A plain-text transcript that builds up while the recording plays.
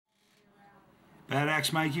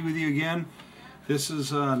BadAxeMikee with you again. This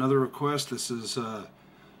is another request. This is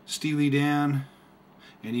Steely Dan.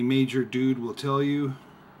 Any major dude will tell you.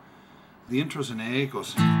 The intro's in A. It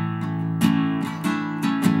goes.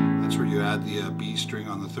 That's where you add the B string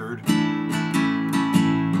on the third.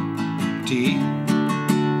 D.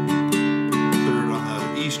 Third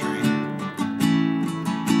on the E string.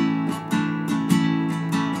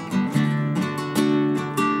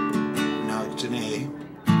 Now it's an A.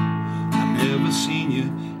 Never seen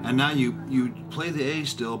you, and now you play the A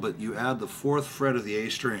still, but you add the fourth fret of the A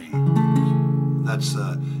string. That's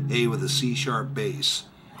A with a C sharp bass.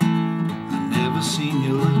 I never seen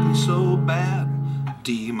you looking so bad.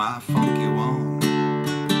 D, my funky one.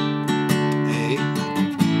 A,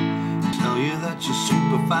 tell you that you're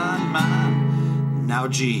super fine mine. Now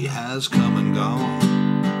G has come and gone.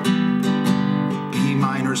 B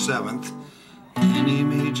minor 7th. Any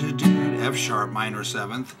major dude, F sharp minor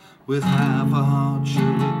 7th, with half a heart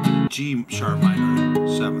sugar. G sharp minor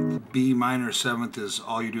 7th. B minor 7th is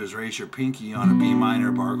all you do is raise your pinky on a B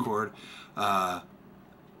minor bar chord.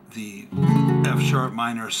 The F sharp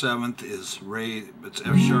minor 7th is raised, it's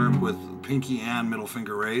F sharp with pinky and middle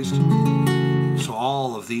finger raised. So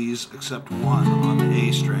all of these except one on the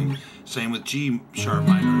A string. Same with G sharp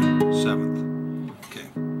minor 7th. Okay.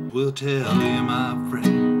 We'll tell you, my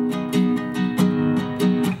friend.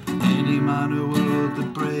 Minor world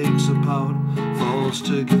that breaks apart falls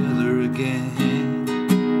together again.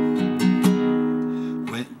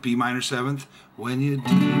 B minor 7th, when you're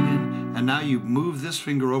demon, and now you move this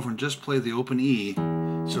finger over and just play the open E,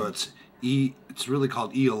 so it's E. It's really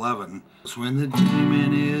called E11. It's when the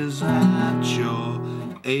demon is at your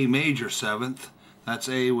A major 7th. That's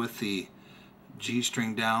A with the G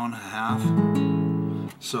string down half.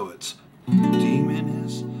 So it's demon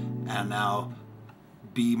is, and now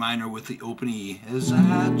B minor with the open E is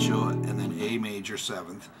at your, and then A major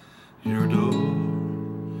 7th, your door.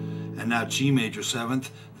 And now G major 7th,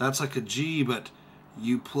 that's like a G, but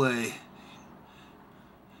you play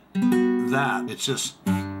that. It's just,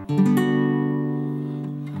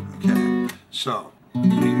 okay, so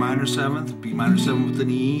B minor 7th, B minor 7th with an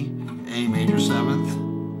E, A major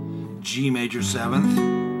 7th, G major 7th,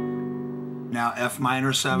 now F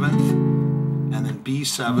minor 7th, and then B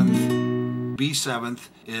 7th. B 7th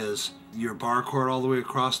is your bar chord all the way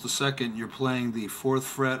across the second. You're playing the 4th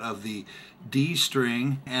fret of the D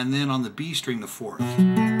string, and then on the B string the 4th.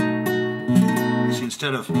 See,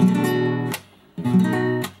 instead of,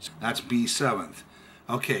 that's B 7th.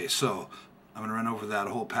 Okay, so I'm gonna run over that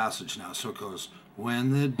whole passage now. So it goes,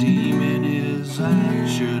 when the demon is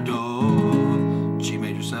at your door, G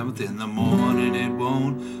major 7th, in the morning it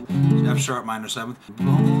won't, F sharp minor 7th,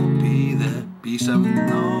 won't be that B 7th,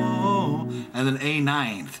 no. And then A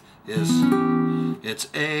 9th is, it's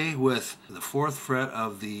A with the 4th fret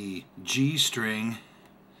of the G string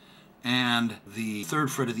and the 3rd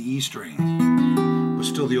fret of the E string, but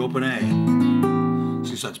still the open A.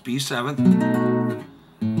 See, so that's B 7th.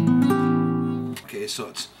 Okay, so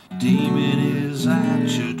it's demon is at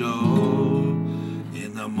your door,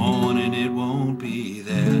 in the morning it won't be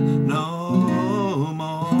there no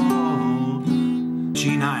more.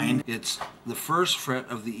 G9, it's the 1st fret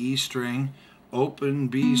of the E string, open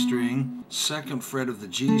B string, 2nd fret of the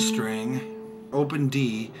G string, open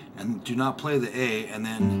D, and do not play the A, and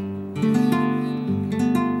then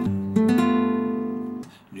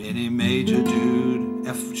any major dude,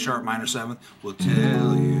 F sharp minor 7th, will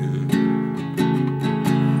tell you.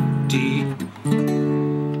 D,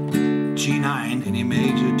 G9, any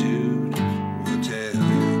major dude will tell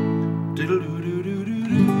you.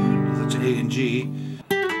 Diddle-doo-doo-doo-doo-doo. That's A and G.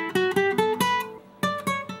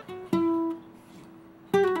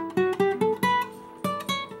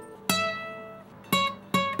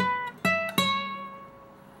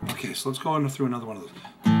 Okay, so let's go on through another one of those.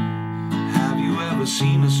 Have you ever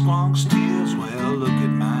seen a skunk's tears? Well, look at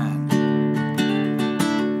mine.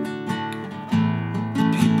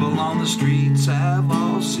 People on the streets have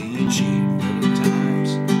all seen cheap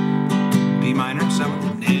times. B minor 7th,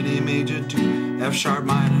 and any major 2, F sharp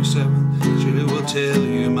minor 7th. Surely will tell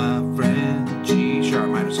you, my friend. G sharp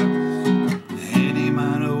minor 7th. Any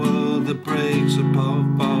minor world that breaks apart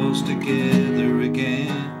falls together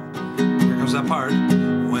again. Here comes that part.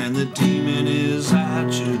 When the demon is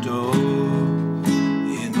at your door,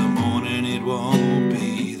 in the morning it won't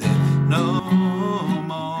be there no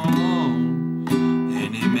more.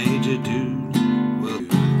 Any major dude will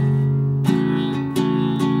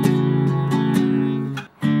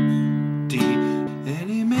D.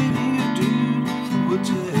 Any major dude will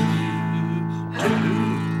tell you.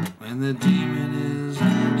 When the demon is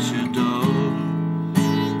at your door,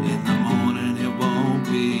 in the morning it won't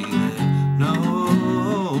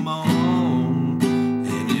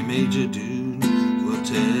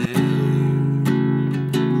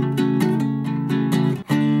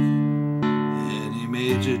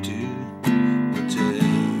will tell you.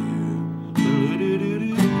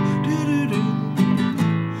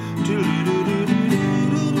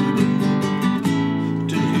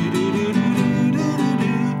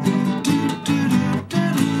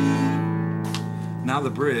 Now the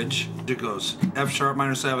bridge, it goes F sharp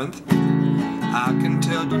minor 7th. I can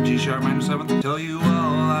tell you G sharp minor 7th. Tell you all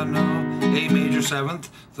I know. A major 7th,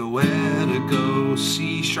 the way to go.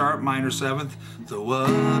 C sharp minor 7th, the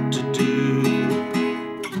what to do.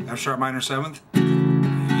 F sharp minor 7th.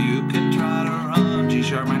 You can try to run G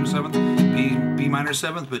sharp minor 7th, B minor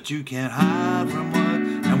 7th, but you can't hide from what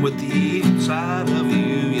and with the E inside of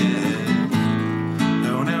you, yeah.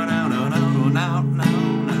 No, no, no, no, no, no, no, no,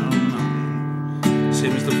 no, no.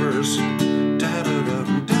 Same as the verse. Da, da, da,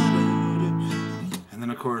 da, da. And then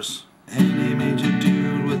of course, any major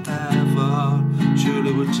dude with half a heart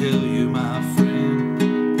surely would tell you, my friend.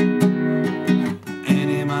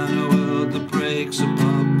 Any minor word that breaks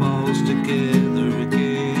apart balls together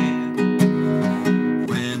again.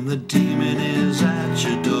 When the demon is at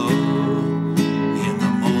your door, in the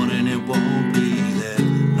morning it won't be there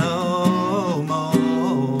no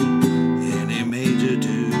more. Any major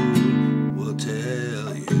dude will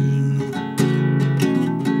tell you.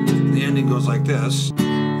 The ending goes like this.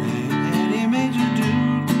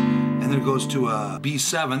 And then it goes to a B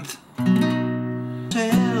 7th.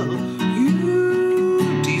 Tell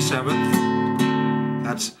you D 7th.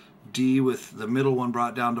 That's D with the middle one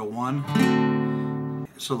brought down to 1.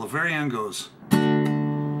 So the very end goes.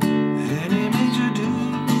 Any major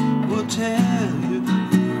dude will tell you.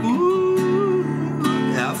 Ooh,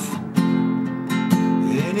 F.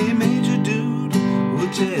 Any major dude will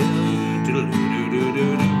tell you.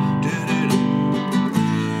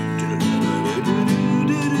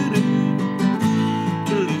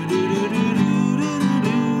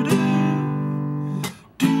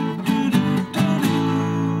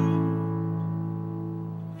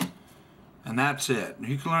 And that's it.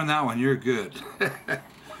 You can learn that one, you're good.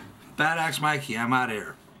 BadAxeMikee, I'm out of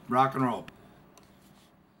here. Rock and roll.